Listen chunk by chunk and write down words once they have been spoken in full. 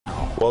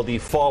Well, the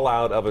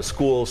fallout of a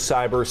school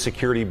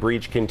cybersecurity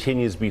breach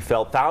continues to be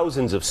felt.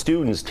 Thousands of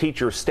students,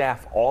 teachers,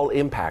 staff all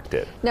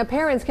impacted. Now,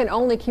 parents can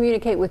only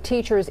communicate with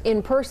teachers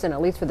in person, at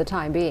least for the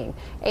time being.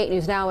 8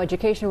 News Now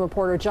education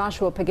reporter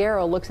Joshua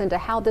Piguero looks into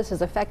how this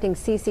is affecting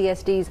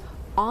CCSD's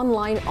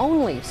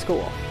online-only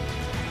school.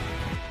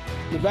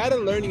 Nevada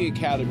Learning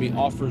Academy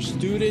offers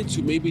students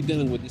who may be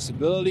dealing with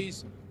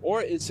disabilities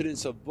or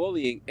incidents of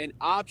bullying an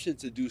option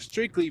to do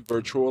strictly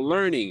virtual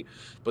learning.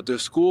 But the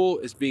school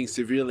is being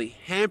severely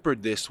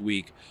hampered this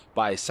week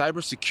by a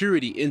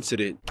cybersecurity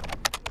incident.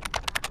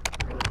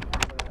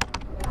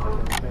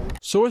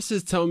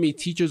 Sources tell me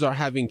teachers are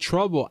having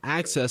trouble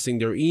accessing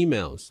their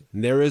emails.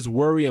 There is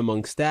worry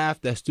among staff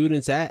that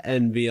students at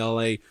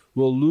NVLA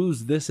will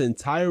lose this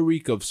entire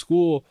week of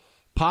school,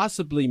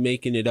 possibly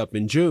making it up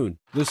in June.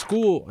 The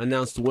school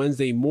announced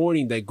Wednesday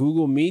morning that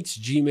Google Meets,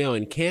 Gmail,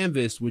 and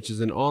Canvas, which is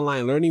an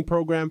online learning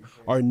program,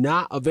 are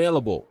not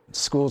available.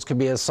 Schools could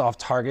be a soft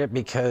target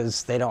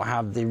because they don't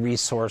have the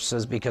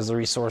resources, because the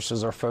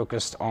resources are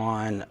focused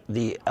on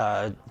the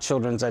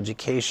children's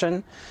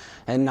education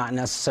and not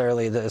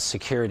necessarily the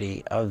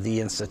security of the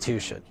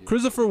institution.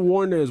 Christopher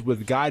Warner is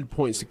with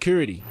GuidePoint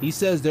Security. He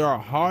says there are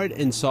hard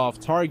and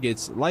soft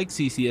targets like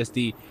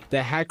CCSD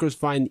that hackers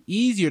find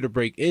easier to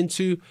break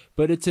into,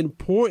 but it's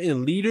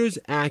important leaders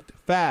act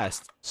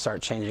fast.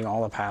 Start changing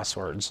all the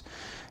passwords.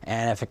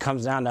 And if it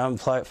comes down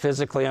to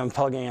physically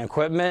unplugging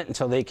equipment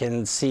until they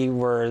can see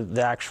where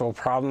the actual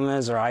problem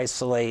is or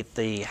isolate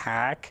the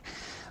hack,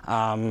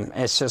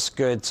 it's just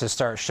good to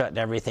start shutting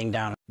everything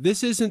down.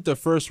 This isn't the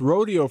first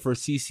rodeo for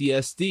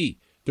CCSD.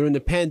 During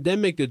the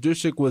pandemic, the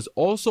district was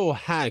also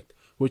hacked,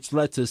 which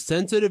led to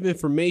sensitive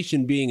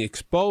information being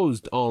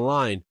exposed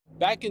online.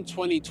 Back in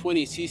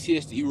 2020,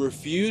 CCSD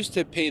refused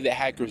to pay the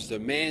hackers'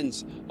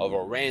 demands of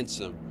a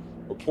ransom.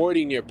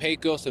 Reporting near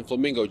Pecos and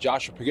Flamingo,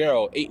 Joshua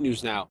Piguero, 8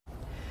 News Now.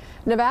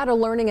 Nevada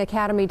Learning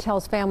Academy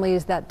tells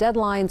families that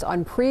deadlines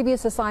on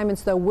previous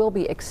assignments, though, will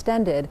be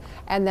extended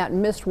and that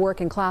missed work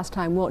and class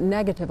time won't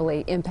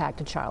negatively impact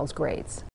a child's grades.